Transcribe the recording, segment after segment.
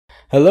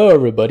Hello,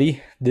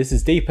 everybody. This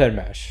is Dave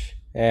Permash,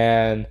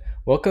 and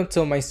welcome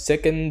to my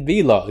second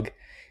vlog.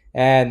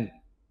 And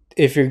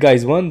if you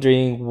guys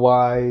wondering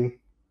why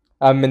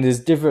I'm in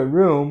this different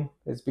room,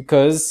 it's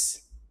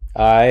because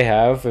I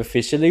have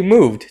officially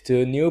moved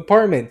to a new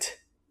apartment,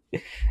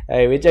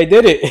 which I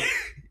did it.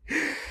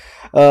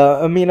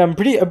 I'm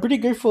pretty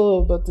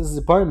grateful about this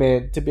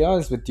apartment. To be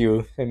honest with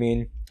you,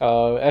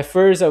 at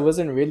first I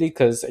wasn't really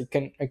because I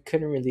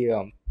couldn't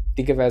really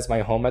think of it as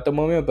my home at the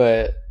moment,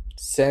 but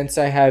since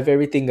I have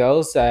everything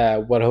else,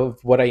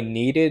 what I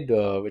needed,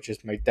 which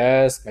is my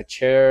desk, my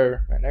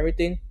chair, and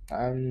everything,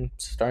 I'm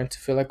starting to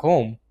feel like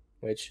home,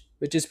 which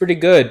is pretty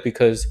good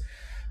because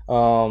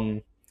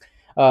um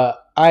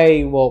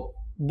I well,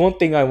 one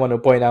thing I want to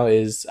point out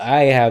is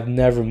I have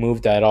never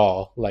moved at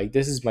all. Like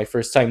this is my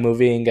first time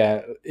moving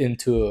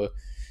into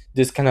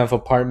this kind of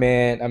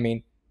apartment.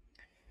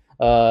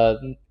 Uh,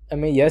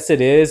 yes, it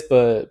is,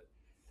 but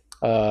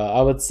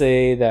I would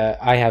say that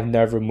I have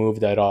never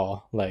moved at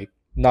all. Like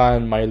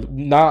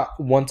not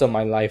once in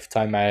my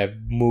lifetime I have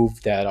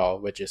moved at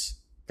all, which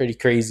is pretty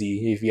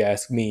crazy if you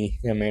ask me.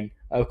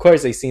 Of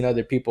course, I've seen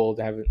other people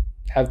that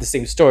have the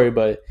same story,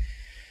 but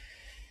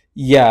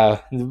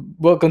yeah,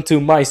 welcome to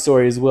my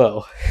story as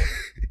well.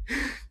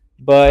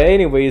 But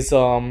anyways,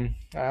 I'm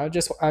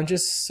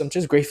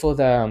just grateful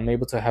that I'm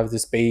able to have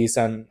this space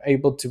and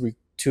able to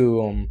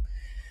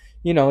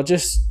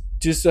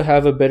just to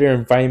have a better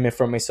environment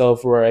for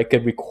myself where I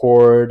could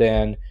record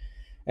and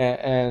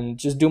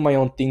just do my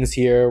own things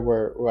here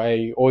where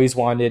I always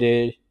wanted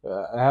it.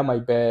 I have my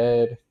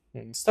bed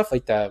and stuff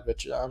like that,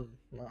 which I'm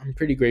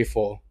pretty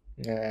grateful.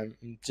 And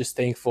I'm just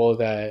thankful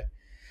that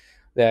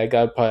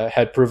God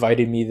had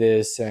provided me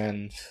this,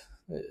 and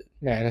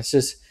man,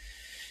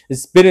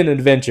 it's been an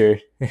adventure,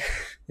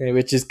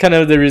 which is kind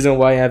of the reason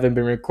why I haven't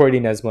been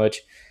recording as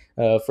much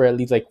for at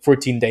least like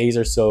 14 days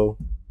or so.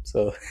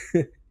 So,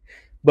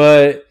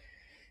 but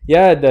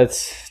yeah,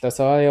 that's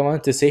all I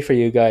wanted to say for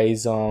you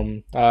guys.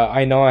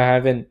 I know I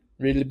haven't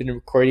really been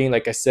recording,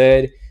 like I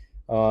said.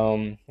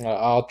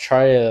 I'll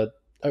try to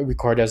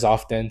record as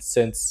often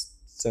since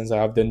I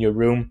have the new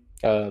room.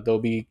 There'll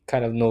be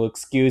kind of no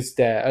excuse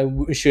that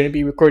shouldn't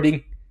be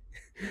recording.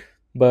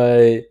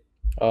 But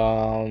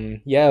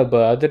yeah,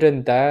 but other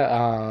than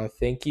that,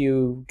 thank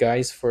you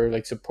guys for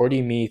like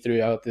supporting me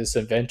throughout this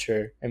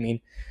adventure.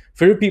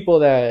 For the people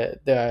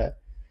that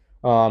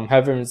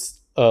haven't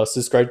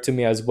subscribed to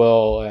me as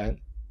well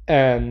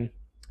and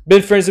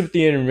been friends with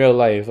you in real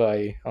life,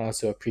 I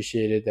also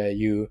appreciated that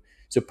you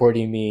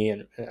supporting me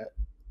and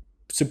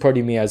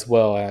supporting me as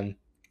well. And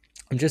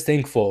I'm just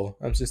thankful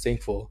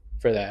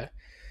for that.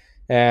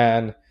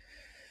 And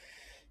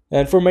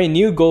for my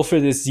new goal for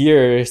this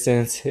year,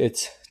 since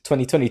it's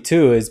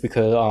 2022, is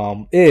because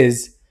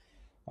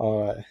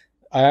uh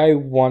I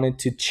wanted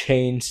to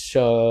change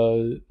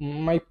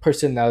my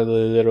personality a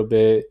little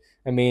bit.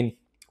 I mean,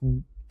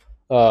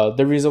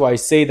 the reason why I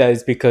say that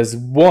is because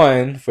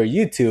one, for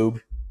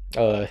YouTube,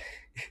 uh,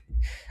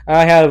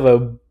 I kind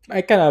of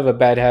have a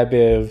bad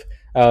habit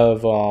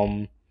of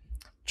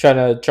try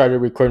to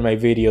record my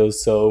videos.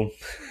 So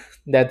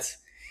that's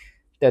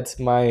that's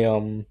my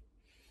um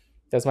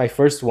that's my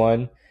first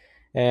one.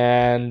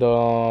 And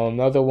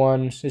another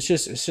one, it's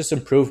just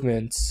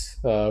improvements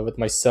with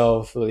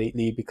myself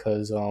lately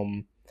because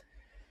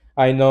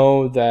I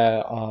know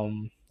that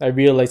I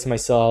realize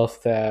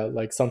myself that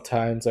like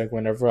sometimes like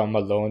whenever I'm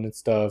alone and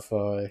stuff,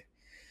 I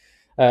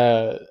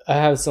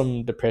have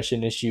some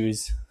depression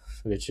issues,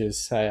 which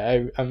is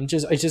I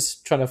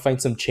just trying to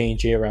find some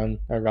change here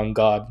around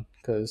God,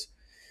 because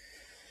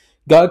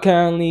God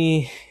can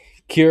only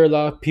cure a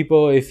lot of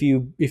people if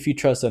you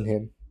trust on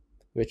Him,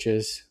 which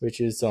is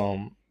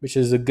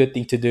a good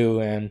thing to do.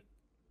 And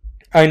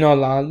I know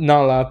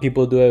not a lot of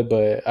people do it,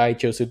 but I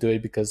chose to do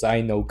it because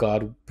I know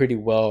God pretty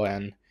well,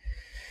 and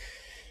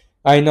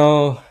I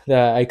know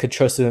that I could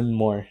trust Him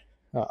more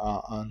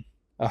on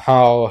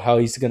how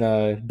He's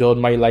gonna build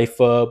my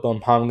life up,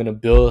 how I'm gonna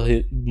build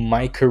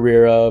my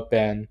career up,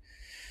 and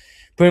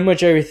pretty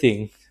much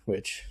everything.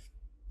 Which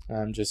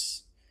I'm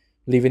just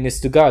leaving this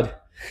to God.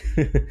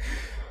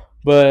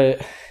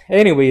 But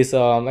anyways,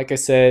 like I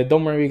said,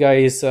 don't worry,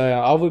 guys.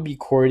 I will be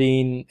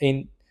recording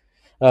in.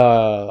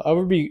 I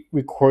will be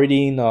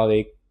recording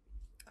after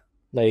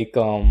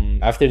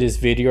this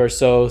video or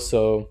so.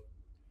 So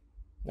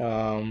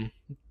um,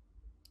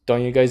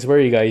 don't you guys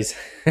worry, guys.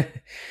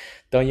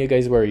 Don't you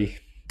guys worry.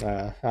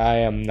 I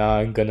am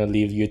not gonna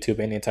leave YouTube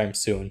anytime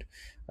soon,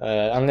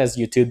 unless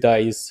YouTube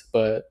dies.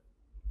 But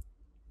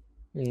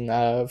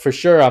for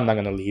sure, I'm not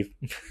gonna leave.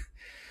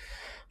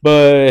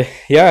 But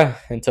yeah,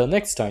 until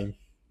next time,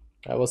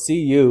 I will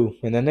see you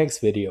in the next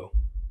video.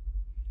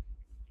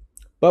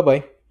 Bye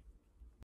bye.